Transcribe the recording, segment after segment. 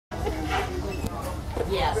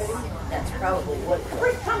Yes, that's probably what.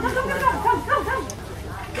 Come.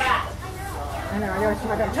 I know, I know she's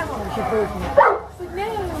going to come when she moves me. No.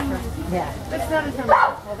 Yeah. That's not a tongue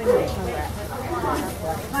rat. Well, they make tongue rat.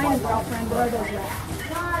 Mine and girlfriend, what are those rats?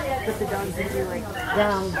 But the dogs that do like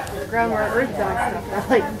ground where earth dog stuff. That's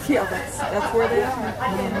like, yeah, that's where they are.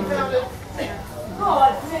 Good man.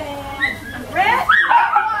 Red?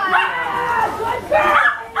 Good girl.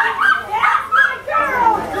 That's my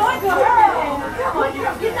girl. Good girl. Come on,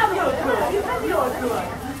 get down the road. Come on, get down the road.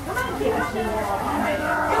 Come on, keep it.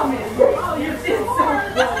 Come here. Oh, you did so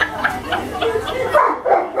good.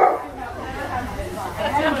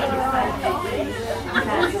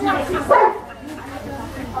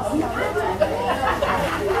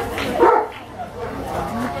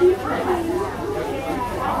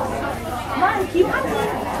 Keep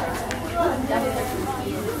hunting.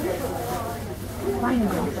 Fine,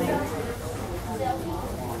 girlfriend.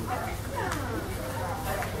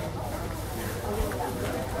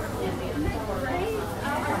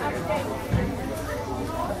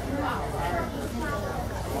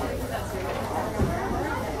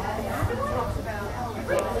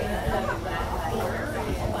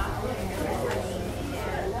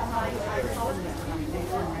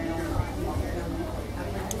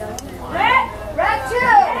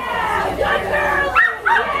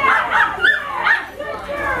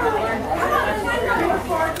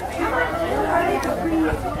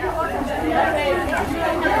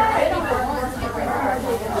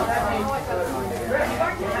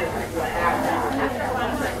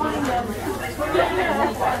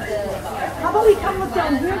 How about we come look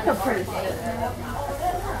down here, Capri?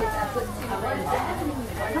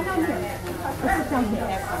 Come on here. Let's sit down here.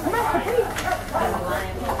 Come on, Capri.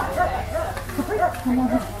 Capri, come on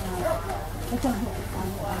here. Let's down here.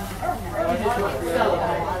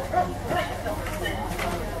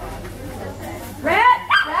 Red?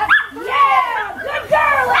 Yeah! Good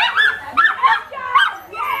girl!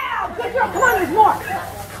 Yeah! Good girl! Come on, there's more!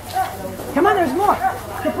 Come on, there's more!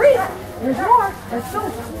 Capri! There's more! Let's go!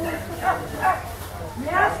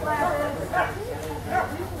 Yes, Lavin!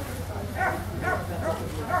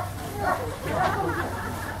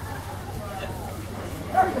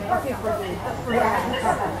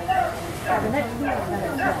 The next meal.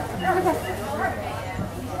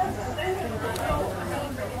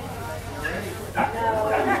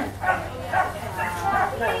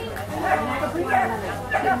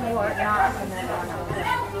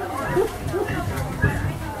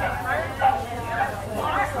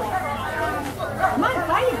 Come on,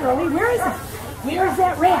 find it, girlie. Where is it? Where is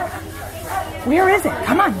that rat? Where is it?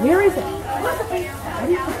 Come on, where is it? Come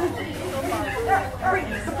here.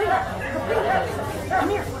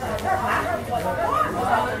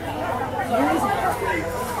 Where is it?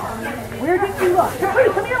 Where did you look? Capri,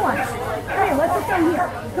 come here once. Come here, let's look down here.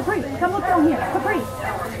 Capri, come look down here. Capri,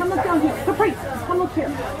 come look down here. Capri, come look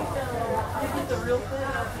here.